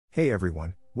Hey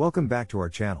everyone, welcome back to our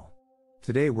channel.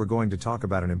 Today we're going to talk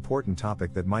about an important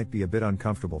topic that might be a bit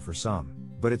uncomfortable for some,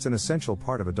 but it's an essential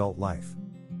part of adult life.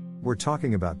 We're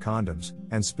talking about condoms,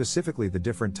 and specifically the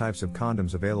different types of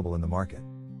condoms available in the market.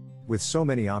 With so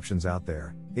many options out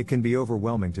there, it can be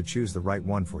overwhelming to choose the right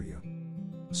one for you.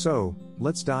 So,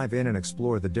 let's dive in and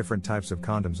explore the different types of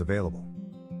condoms available.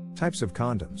 Types of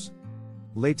condoms.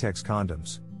 Latex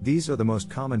condoms. These are the most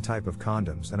common type of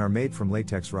condoms and are made from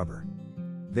latex rubber.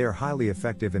 They are highly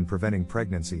effective in preventing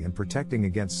pregnancy and protecting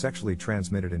against sexually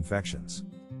transmitted infections.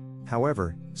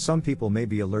 However, some people may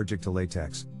be allergic to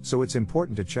latex, so it's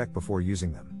important to check before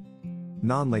using them.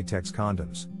 Non-latex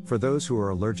condoms. For those who are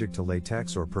allergic to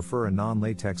latex or prefer a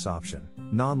non-latex option,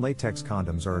 non-latex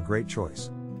condoms are a great choice.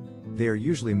 They are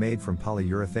usually made from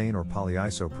polyurethane or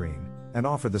polyisoprene, and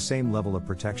offer the same level of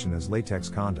protection as latex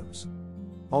condoms.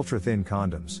 Ultra-thin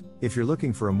condoms. If you're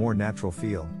looking for a more natural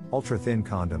feel, ultra-thin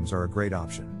condoms are a great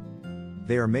option.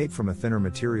 They are made from a thinner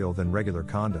material than regular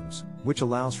condoms, which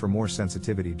allows for more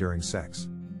sensitivity during sex.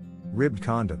 Ribbed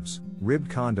condoms.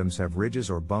 Ribbed condoms have ridges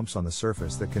or bumps on the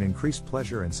surface that can increase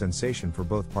pleasure and sensation for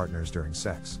both partners during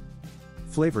sex.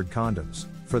 Flavored condoms.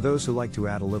 For those who like to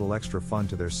add a little extra fun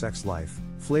to their sex life,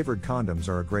 flavored condoms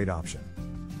are a great option.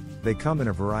 They come in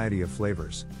a variety of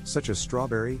flavors, such as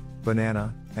strawberry,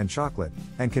 banana, and chocolate,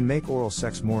 and can make oral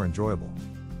sex more enjoyable.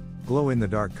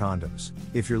 Glow-in-the-dark condoms.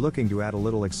 If you're looking to add a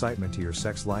little excitement to your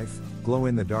sex life,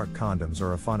 glow-in-the-dark condoms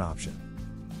are a fun option.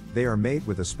 They are made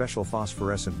with a special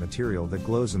phosphorescent material that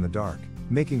glows in the dark,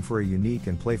 making for a unique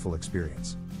and playful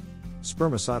experience.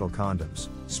 Spermicidal condoms.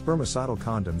 Spermicidal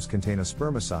condoms contain a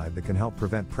spermicide that can help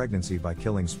prevent pregnancy by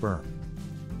killing sperm.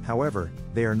 However,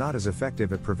 they are not as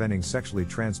effective at preventing sexually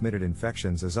transmitted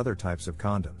infections as other types of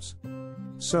condoms.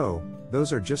 So,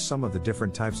 those are just some of the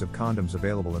different types of condoms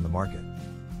available in the market.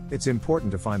 It's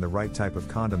important to find the right type of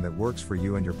condom that works for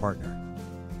you and your partner.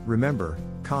 Remember,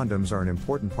 condoms are an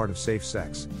important part of safe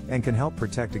sex, and can help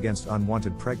protect against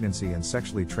unwanted pregnancy and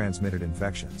sexually transmitted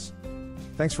infections.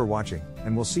 Thanks for watching,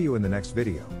 and we'll see you in the next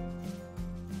video.